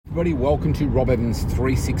Everybody, welcome to Rob Evans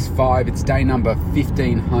 365. It's day number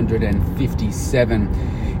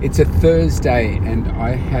 1557. It's a Thursday and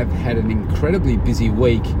I have had an incredibly busy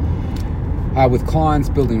week with clients,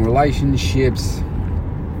 building relationships,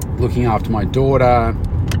 looking after my daughter,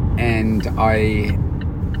 and I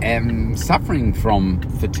am suffering from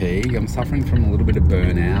fatigue. I'm suffering from a little bit of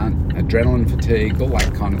burnout, adrenaline fatigue, all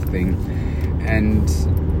that kind of thing. And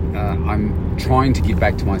I'm trying to give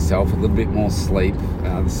back to myself a little bit more sleep.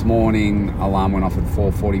 This morning, alarm went off at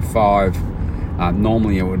 4:45.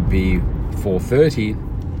 Normally it would be 4:30.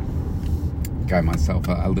 Gave myself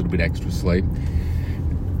a little bit extra sleep.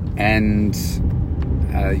 And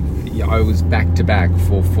I was back to back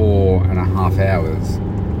for 4.5 hours.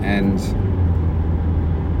 And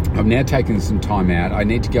I've now taken some time out. I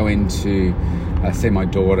need to go in to see my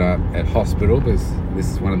daughter at hospital because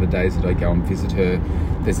this is one of the days that I go and visit her.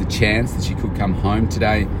 There's a chance that she could come home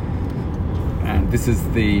today. This is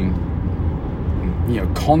the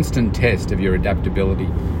constant test of your adaptability,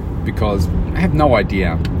 because I have no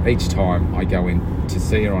idea each time I go in to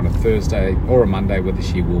see her on a Thursday or a Monday whether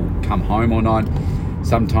she will come home or not.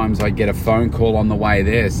 Sometimes I get a phone call on the way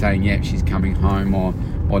there saying, yeah, she's coming home, or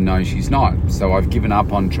no, she's not. So I've given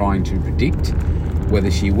up on trying to predict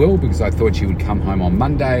whether she will, because I thought she would come home on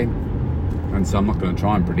Monday, and so I'm not going to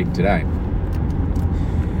try and predict today.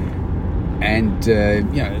 And,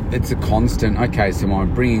 it's a constant, okay, so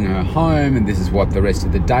I'm bringing her home and this is what the rest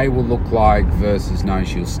of the day will look like, versus no,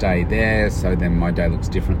 she'll stay there, so then my day looks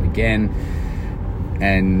different again.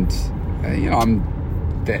 And,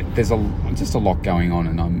 there's just a lot going on,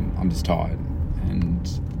 and I'm just tired. And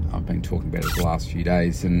I've been talking about it the last few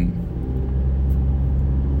days, and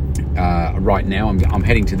right now I'm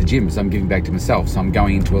heading to the gym, so I'm giving back to myself. So I'm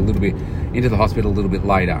going into the hospital a little bit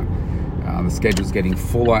later. The schedule's getting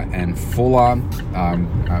fuller and fuller,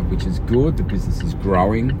 which is good. The business is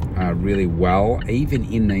growing really well, even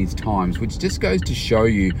in these times, which just goes to show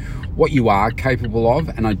you what you are capable of.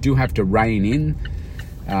 And I do have to rein in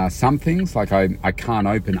some things, like I can't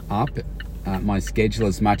open up my schedule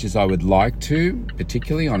as much as I would like to,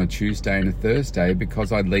 particularly on a Tuesday and a Thursday,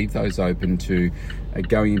 because I leave those open to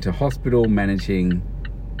going into hospital, managing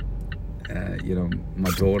my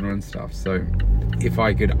daughter and stuff. So if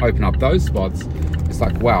I could open up those spots, it's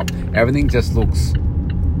like, wow, everything just looks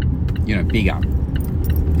bigger,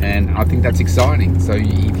 and I think that's exciting. So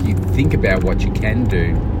if you think about what you can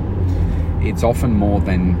do, it's often more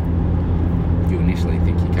than you initially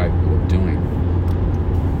think you're capable of doing.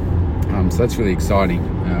 So that's really exciting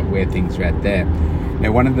where things are at there.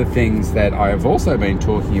 Now, one of the things that I have also been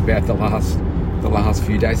talking about the last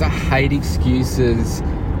few days, I hate excuses.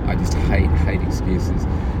 I just hate excuses.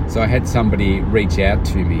 So I had somebody reach out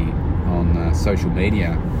to me on social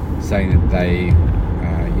media saying that they,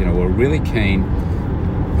 were really keen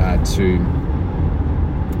to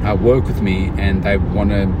work with me, and they want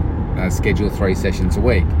to schedule 3 sessions a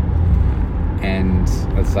week. And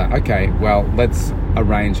I said, okay, well, let's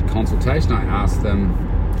arrange a consultation. I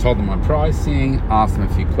told them my pricing, asked them a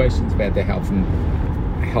few questions about their health and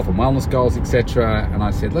wellness goals, etc. And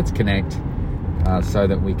I said, let's connect. So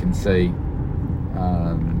that we can see,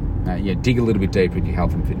 dig a little bit deeper into your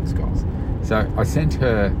health and fitness goals. So I sent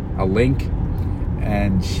her a link,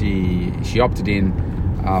 and she opted in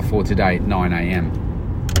for today at 9 a.m.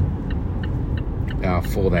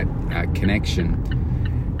 For that connection.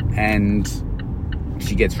 And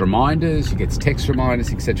she gets reminders, she gets text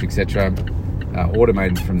reminders, etc.,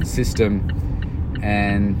 automated from the system,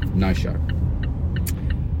 and no show.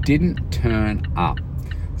 Didn't turn up.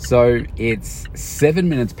 So it's 7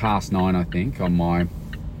 minutes past 9, I think, on my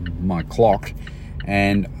clock,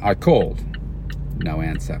 and I called. No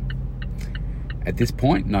answer. At this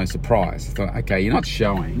point, no surprise. I thought, okay, you're not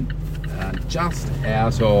showing. Just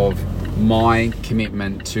out of my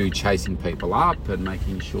commitment to chasing people up and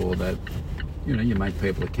making sure that, you make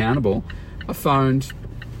people accountable, I phoned,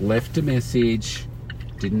 left a message,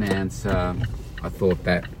 didn't answer. I thought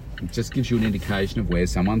that just gives you an indication of where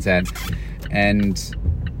someone's at. And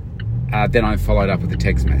then I followed up with a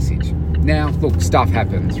text message. Now, look, stuff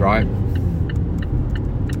happens, right?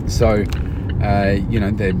 So,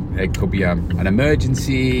 it could be an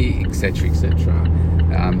emergency, etc.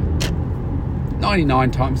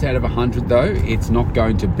 99 times out of 100, though, it's not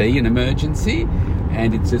going to be an emergency,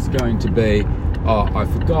 and it's just going to be, oh, I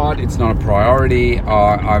forgot, it's not a priority,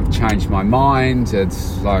 I've changed my mind,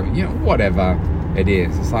 it's like, whatever it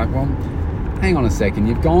is. It's like, well, hang on a second,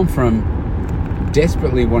 you've gone from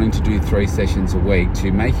desperately wanting to do 3 sessions a week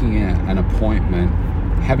to making an appointment,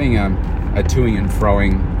 having a toing and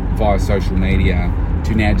froing via social media,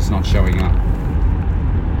 to now just not showing up.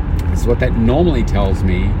 So what that normally tells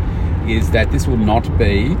me is that this will not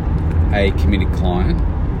be a committed client,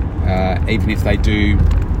 even if I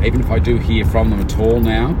do hear from them at all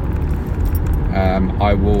now.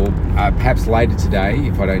 I will perhaps later today,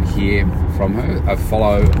 if I don't hear from her,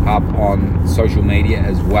 follow up on social media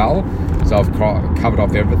as well. So I've covered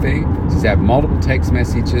off everything. So I have multiple text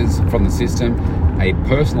messages from the system, a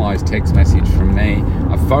personalised text message from me,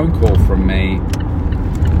 a phone call from me,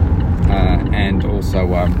 and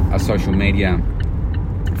also a social media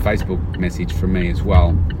Facebook message from me as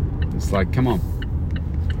well. It's like, come on,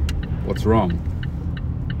 what's wrong?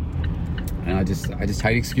 And I just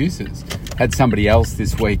hate excuses. Had somebody else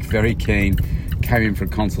this week, very keen, came in for a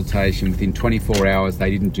consultation. Within 24 hours, they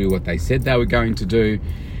didn't do what they said they were going to do,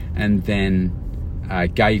 and then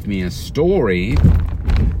gave me a story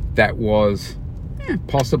that was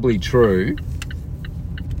possibly true,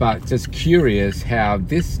 but just curious how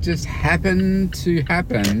this just happened to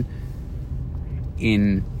happen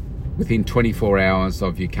within 24 hours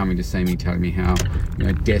of you coming to see me, telling me how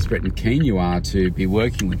desperate and keen you are to be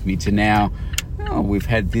working with me, to now, we've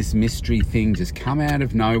had this mystery thing just come out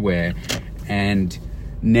of nowhere, and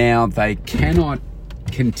now they cannot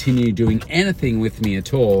continue doing anything with me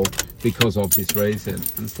at all because of this reason.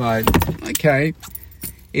 And it's like, okay,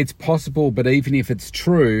 it's possible, but even if it's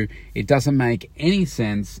true, it doesn't make any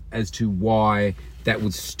sense as to why that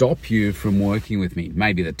would stop you from working with me.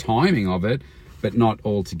 Maybe the timing of it, but not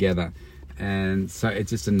altogether. And so it's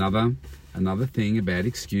just another thing about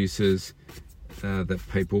excuses that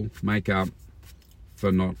people make up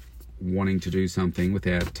for not wanting to do something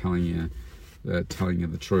without telling you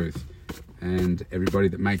the truth. And everybody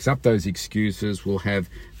that makes up those excuses will have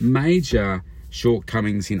major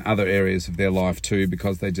shortcomings in other areas of their life too,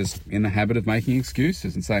 because they're just in the habit of making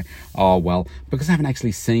excuses and say, oh, well, because I haven't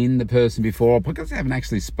actually seen the person before, or because I haven't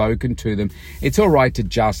actually spoken to them, it's all right to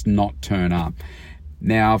just not turn up.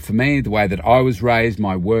 Now, for me, the way that I was raised,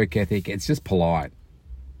 my work ethic, it's just polite.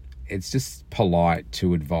 It's just polite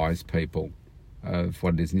to advise people of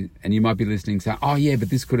what it is. And you might be listening saying, oh yeah, but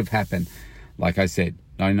this could have happened. Like I said,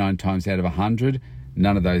 99 times out of 100,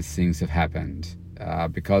 none of those things have happened.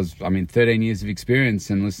 Because 13 years of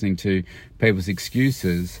experience and listening to people's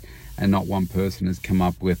excuses, and not one person has come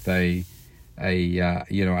up with a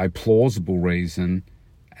plausible reason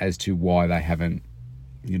as to why they haven't,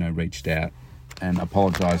 reached out and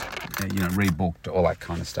apologized, rebooked, all that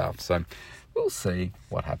kind of stuff. So we'll see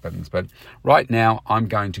what happens. But right now, I'm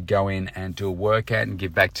going to go in and do a workout and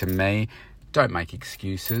give back to me. Don't make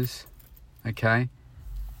excuses, okay?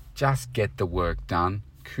 Just get the work done.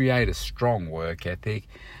 Create a strong work ethic.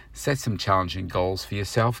 Set some challenging goals for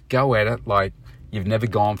yourself. Go at it like you've never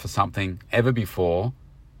gone for something ever before,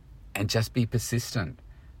 and just be persistent.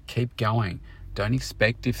 Keep going. Don't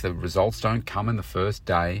expect if the results don't come in the first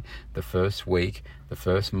day, the first week, the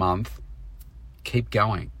first month. Keep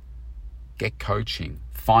going. Get coaching.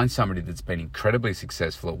 Find somebody that's been incredibly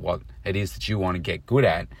successful at what it is that you want to get good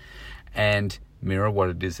at, and mirror what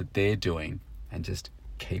it is that they're doing, and just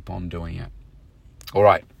keep on doing it. All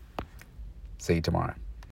right. See you tomorrow.